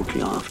wizard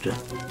shortly after,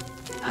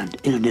 and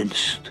in an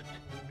instant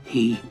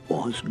he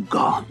was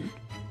gone.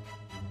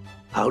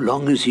 How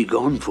long is he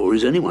gone for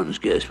is anyone's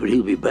guess, but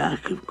he'll be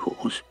back, of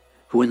course,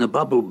 for when the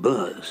bubble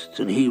burst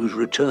and he was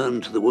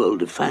returned to the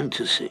world of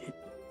fantasy,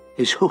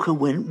 his hooker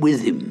went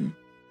with him,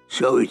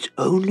 so it's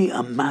only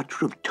a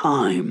matter of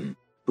time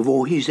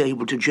before he's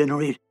able to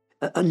generate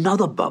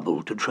another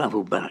bubble to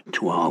travel back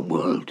to our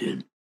world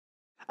in.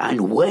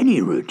 And when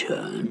he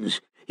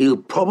returns, he'll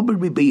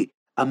probably be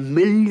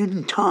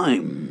 1,000,000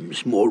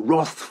 times more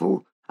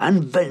wrathful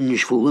and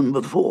vengeful than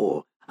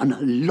before, and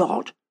a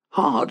lot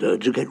harder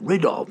to get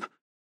rid of.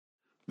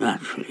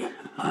 Naturally,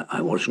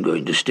 I wasn't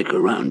going to stick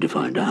around to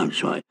find out,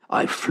 so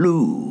I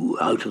flew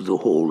out of the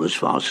hall as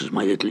fast as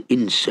my little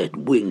insect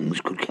wings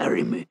could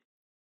carry me,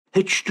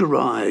 hitched a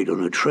ride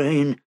on a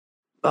train,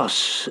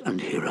 bus, and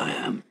here I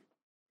am.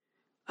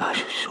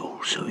 "It's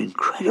all so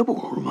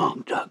incredible,"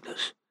 remarked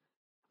Douglas.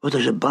 "But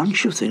there's a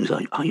bunch of things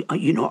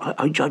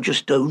I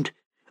just don't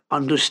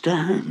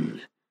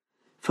understand.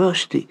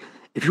 Firstly,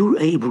 if you're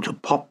able to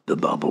pop the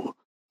bubble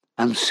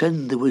and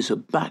send the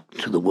wizard back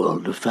to the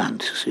world of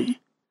fantasy,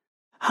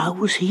 how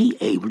was he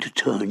able to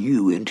turn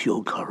you into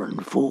your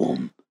current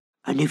form?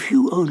 And if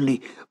you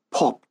only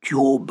popped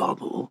your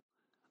bubble,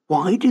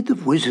 why did the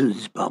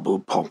wizard's bubble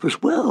pop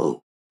as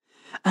well?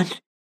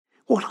 And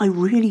what I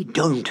really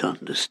don't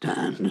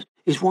understand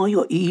is why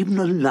you're even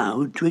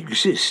allowed to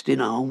exist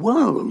in our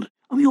world.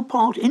 I mean, you're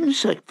part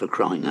insect, for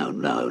crying out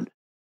loud.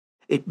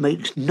 It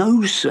makes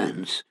no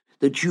sense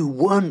that you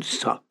weren't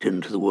sucked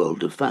into the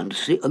world of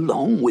fantasy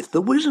along with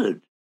the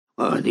wizard."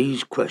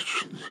 "These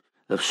questions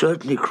have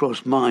certainly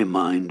crossed my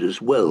mind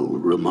as well,"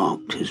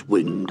 remarked his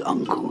winged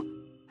uncle.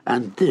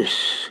 "And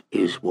this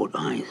is what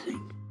I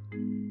think.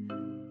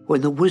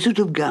 When the Wizard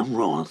of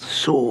Gamroth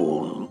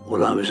saw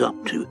what I was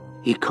up to,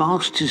 he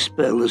cast his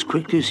spell as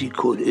quickly as he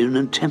could in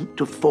an attempt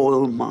to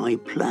foil my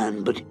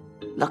plan, but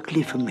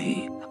luckily for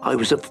me, I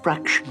was a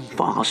fraction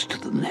faster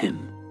than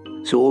him.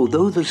 So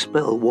although the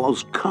spell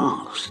was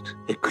cast,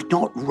 it could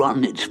not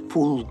run its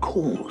full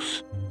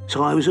course,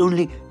 so I was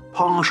only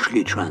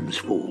partially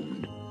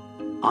transformed.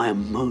 I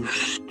am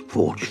most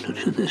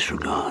fortunate in this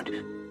regard.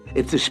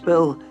 If the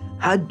spell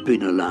had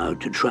been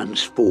allowed to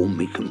transform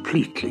me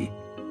completely,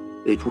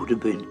 it would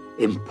have been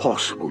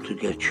impossible to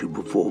get you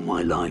before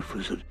my life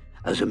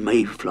as a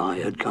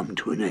mayfly had come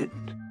to an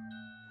end.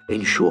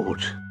 In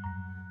short,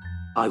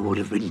 I would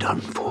have been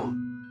done for.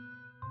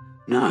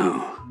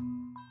 Now,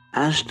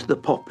 as to the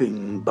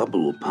popping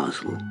bubble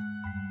puzzle,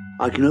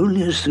 I can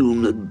only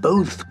assume that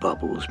both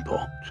bubbles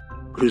popped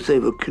because they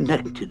were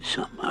connected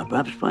somehow,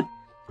 perhaps by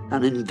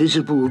an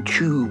invisible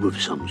tube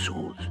of some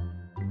sort.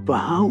 For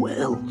how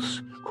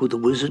else could the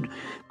wizard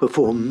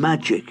perform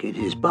magic in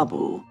his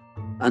bubble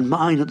and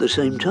mine at the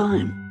same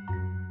time?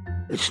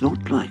 It's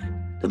not like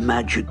the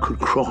magic could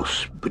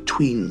cross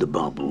between the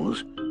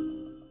bubbles,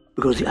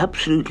 because the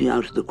absolutely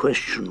out of the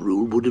question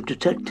rule would have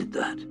detected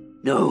that.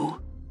 No,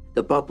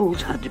 the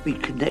bubbles had to be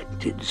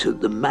connected so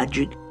that the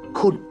magic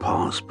could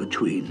pass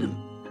between them,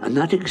 and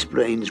that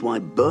explains why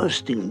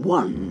bursting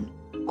one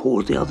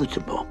caused the other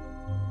to pop.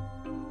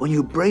 When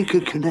you break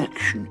a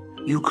connection,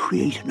 you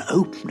create an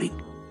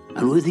opening,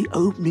 and with the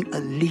opening,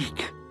 a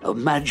leak of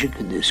magic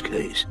in this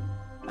case.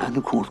 And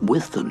of course,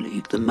 with the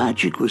leak, the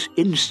magic was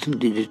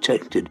instantly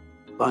detected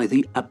by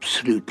the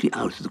absolutely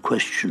out of the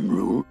question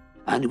rule,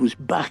 and it was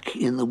back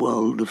in the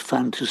world of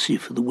fantasy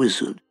for the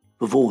wizard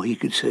before he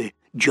could say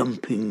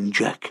Jumping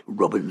Jack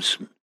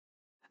Robinson.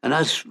 And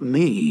as for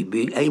me,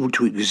 being able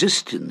to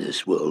exist in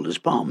this world as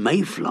part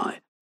mayfly,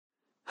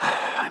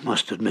 I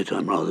must admit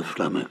I'm rather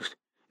flummoxed.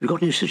 Have you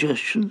got any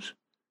suggestions?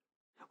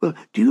 Well,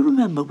 do you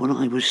remember when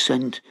I was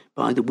sent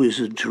by the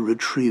wizard to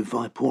retrieve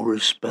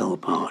Vipora's spell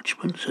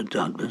parchment, said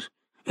Douglas.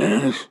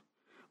 Yes,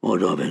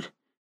 what of it?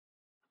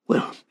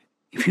 Well,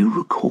 if you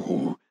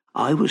recall,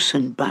 I was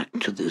sent back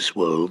to this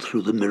world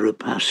through the mirror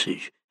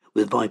passage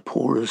with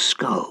Vipora's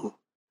skull,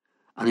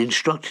 and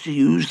instructed to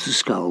use the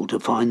skull to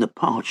find the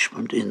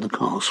parchment in the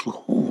castle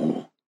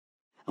hall.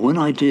 And when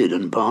I did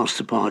and passed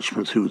the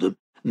parchment through the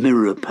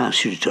mirror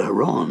passage to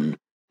Haran,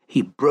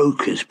 he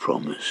broke his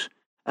promise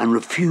and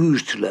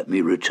refused to let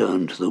me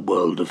return to the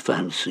world of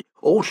fancy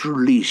or to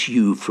release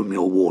you from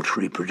your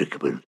watery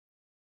predicament.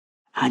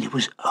 And it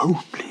was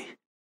only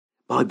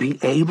by being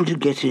able to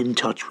get in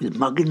touch with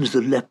Muggins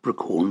the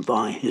leprechaun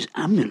via his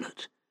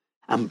amulet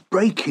and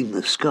breaking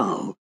the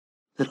skull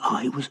that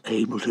I was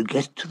able to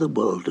get to the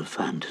world of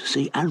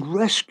fantasy and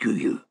rescue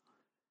you.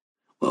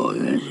 Well,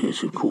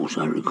 yes, of course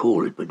I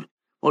recall it, but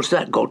what's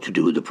that got to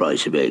do with the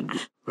price of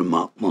eggs?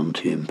 Remarked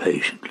Monty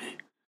impatiently.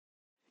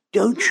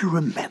 Don't you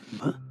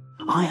remember?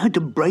 I had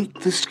to break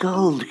the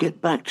skull to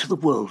get back to the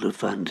world of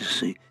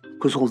fantasy,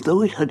 because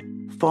although it had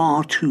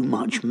far too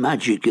much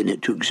magic in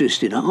it to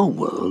exist in our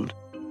world,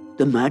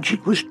 the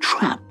magic was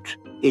trapped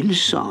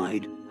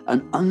inside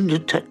and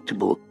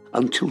undetectable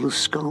until the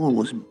skull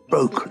was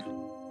broken.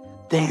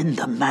 Then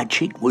the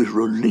magic was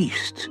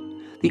released.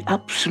 The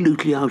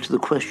absolutely out of the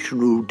question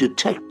rule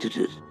detected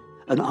it,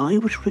 and I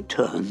was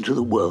returned to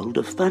the world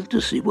of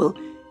fantasy. Well,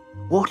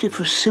 what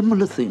if a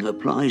similar thing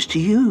applies to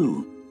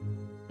you?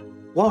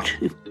 What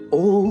if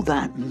all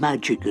that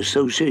magic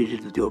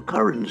associated with your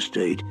current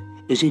state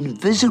is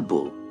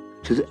invisible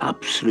to the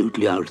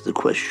absolutely out of the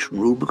question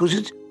rule because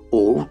it's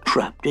all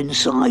trapped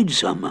inside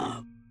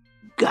somehow?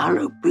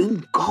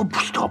 Galloping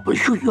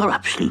gobstoppers, you're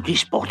absolutely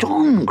spot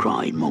on,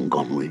 cried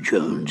Montgomery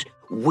Jones,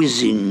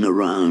 whizzing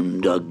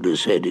around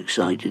Douglas' head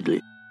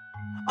excitedly.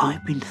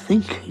 I've been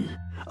thinking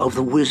of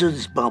the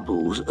wizard's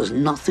bubbles as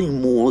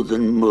nothing more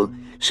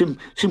than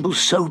simple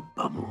soap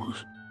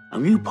bubbles.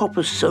 And you pop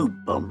a soap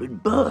bubble,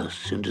 it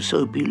bursts into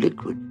soapy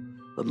liquid.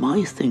 But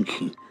my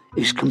thinking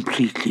is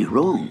completely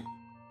wrong.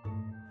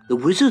 The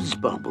wizard's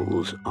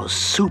bubbles are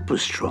super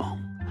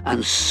strong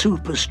and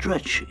super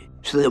stretchy,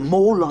 so they're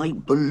more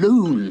like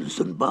balloons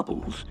than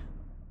bubbles.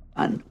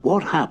 And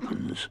what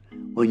happens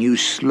when you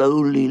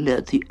slowly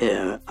let the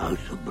air out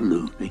of the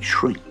balloon? It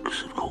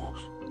shrinks, of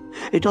course.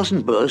 It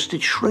doesn't burst,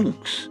 it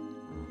shrinks.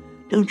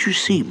 Don't you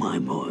see, my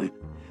boy?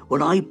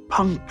 When I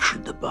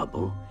punctured the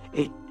bubble,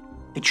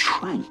 it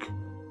shrank,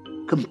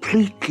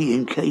 completely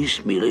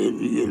encased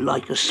me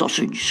like a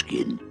sausage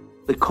skin.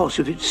 Because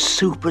of its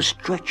super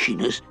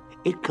stretchiness,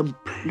 it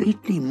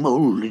completely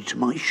molded to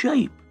my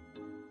shape.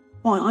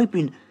 Why, I've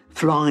been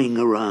flying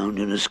around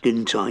in a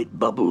skin-tight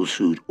bubble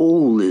suit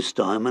all this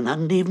time and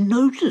hadn't even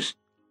noticed.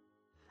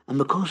 And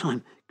because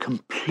I'm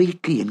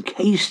completely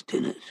encased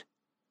in it,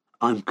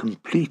 I'm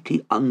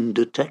completely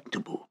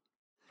undetectable,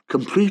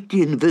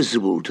 completely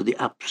invisible to the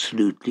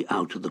absolutely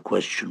out of the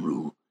question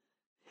rule.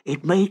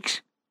 It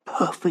makes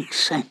perfect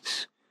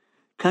sense.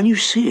 Can you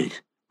see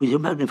it with your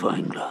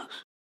magnifying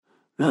glass?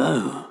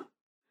 No,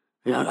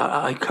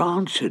 I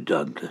can't, said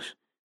Douglas.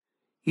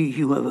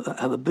 You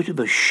have a bit of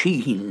a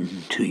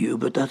sheen to you,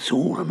 but that's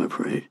all, I'm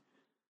afraid.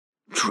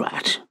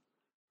 Drat.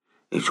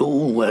 It's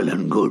all well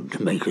and good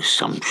to make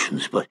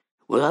assumptions, but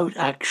without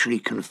actually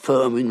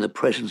confirming the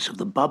presence of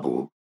the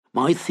bubble,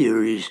 my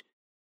theories,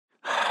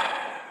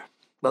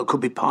 well, could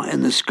be pie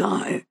in the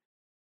sky.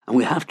 And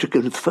we have to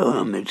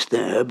confirm it's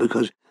there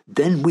because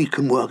then we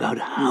can work out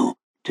how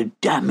to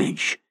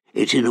damage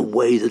it in a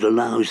way that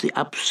allows the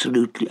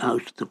absolutely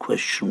out of the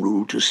question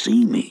rule to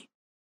see me.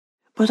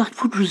 But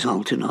that would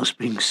result in us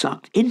being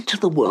sucked into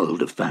the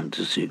world of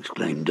fantasy,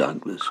 exclaimed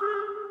Douglas.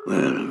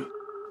 Well,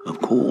 of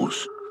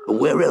course, but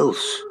where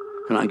else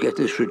can I get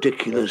this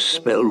ridiculous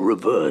spell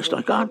reversed?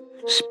 I can't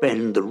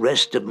spend the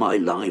rest of my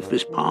life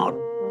as part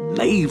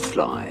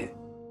Mayfly.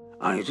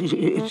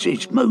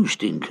 It's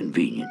most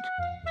inconvenient.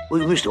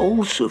 We must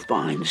also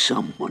find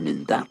someone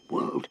in that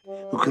world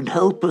who can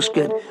help us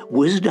get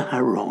Wizard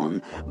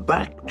Haron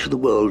back to the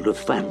world of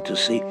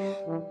fantasy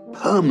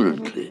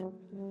permanently.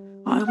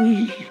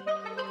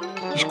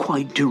 He's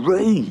quite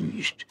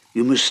deranged.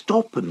 You must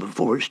stop him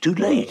before it's too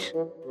late.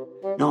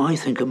 Now, I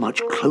think a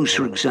much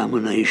closer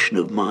examination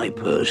of my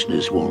person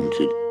is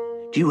wanted.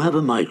 Do you have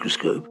a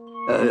microscope?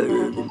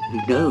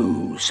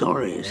 No,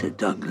 sorry, said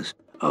Douglas.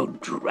 Oh,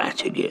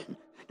 drat again.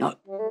 Now,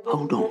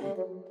 hold on.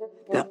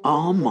 There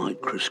are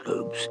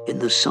microscopes in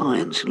the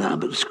science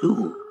lab at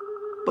school.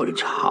 But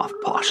it's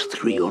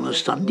 3:30 on a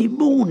Sunday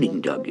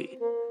morning, Dougie.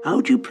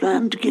 How do you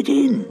plan to get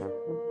in?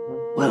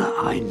 Well,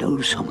 I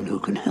know someone who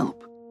can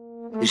help.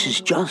 This is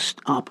just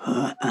up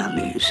her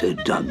alley,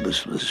 said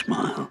Douglas with a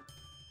smile.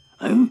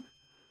 Oh?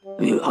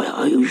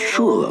 Are you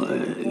sure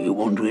you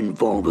want to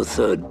involve a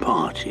third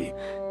party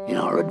in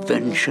our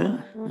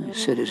adventure?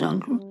 Said his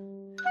uncle.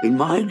 In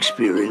my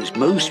experience,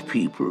 most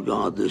people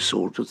regard this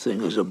sort of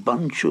thing as a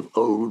bunch of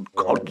old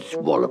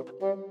codswallop.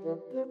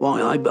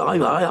 Why,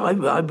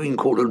 I've been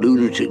called a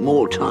lunatic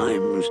more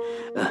times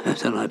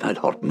than I've had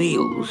hot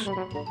meals.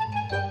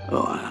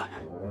 Oh,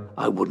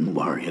 I wouldn't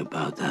worry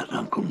about that,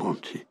 Uncle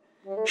Monty.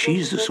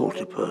 She's the sort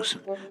of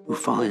person who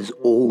finds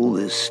all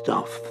this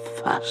stuff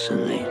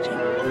fascinating.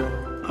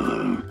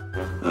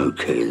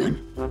 Okay then.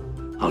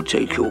 I'll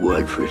take your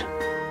word for it.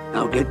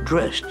 Now get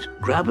dressed,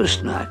 grab a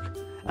snack,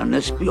 and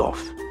let's be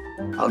off.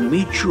 I'll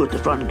meet you at the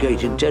front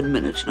gate in 10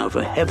 minutes. Now,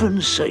 for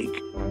heaven's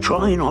sake,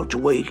 try not to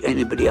wake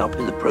anybody up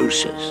in the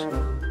process,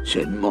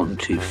 said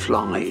Monty,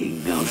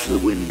 flying out of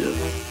the window.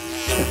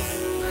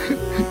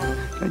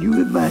 Can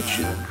you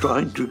imagine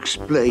trying to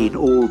explain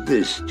all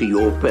this to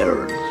your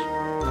parents?